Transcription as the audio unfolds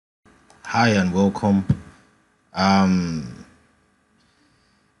Hi and welcome. um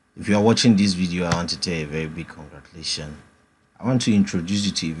if you are watching this video, I want to tell you a very big congratulations. I want to introduce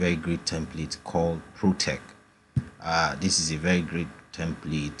you to a very great template called Protek. This is a very great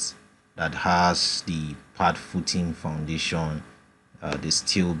template that has the pad footing foundation, the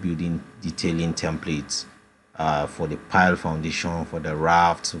steel building detailing templates, for the pile foundation, for the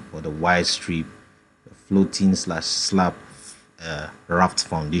raft, for the wide strip, the floating slash slab raft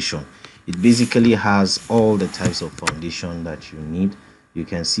foundation. It basically has all the types of foundation that you need. You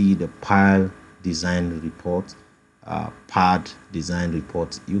can see the pile design report, pad design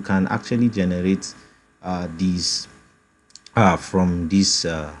report. You can actually generate these from this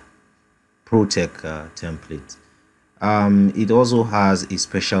Protek template. It also has a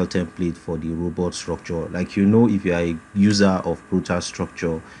special template for the robot structure. Like, if you are a user of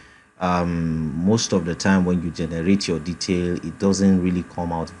Protastructure, most of the time when you generate your detail, it doesn't really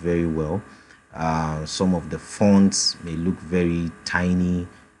come out very well. Some of the fonts may look very tiny.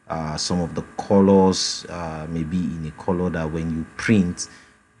 Some of the colors may be in a color that when you print,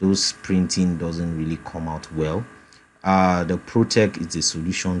 those printing doesn't really come out well. The Protek is a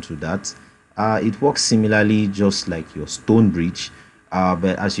solution to that. It works similarly just like your Stonebridge,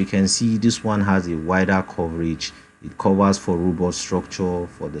 but as you can see, this one has a wider coverage. It covers for robot structure,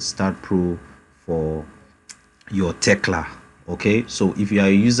 for the Staad.pro, for your tekla. Okay, so if you are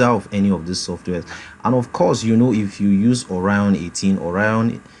a user of any of these softwares, and of course, if you use Orion 18,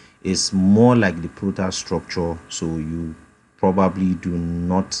 Orion is more like the Protastructure, so you probably do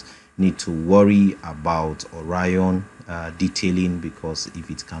not need to worry about Orion detailing, because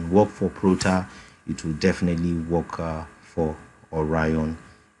if it can work for Prota, it will definitely work for Orion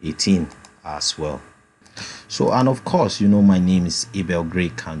 18 as well. So, and of course, my name is Abel Gray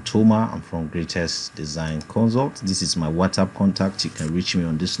Cantoma. I'm from Greatest Design Consult. This is my WhatsApp contact. You can reach me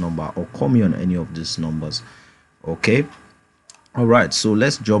on this number or call me on any of these numbers. Okay. All right. So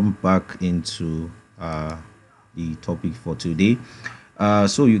let's jump back into the topic for today.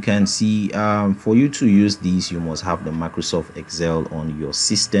 So you can see, for you to use these, you must have the Microsoft Excel on your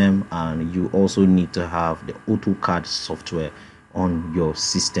system, and you also need to have the AutoCAD software on your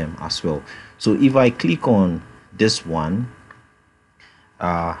system as well. So if I click on this one,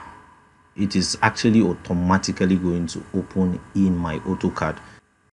 it is actually automatically going to open in my AutoCAD.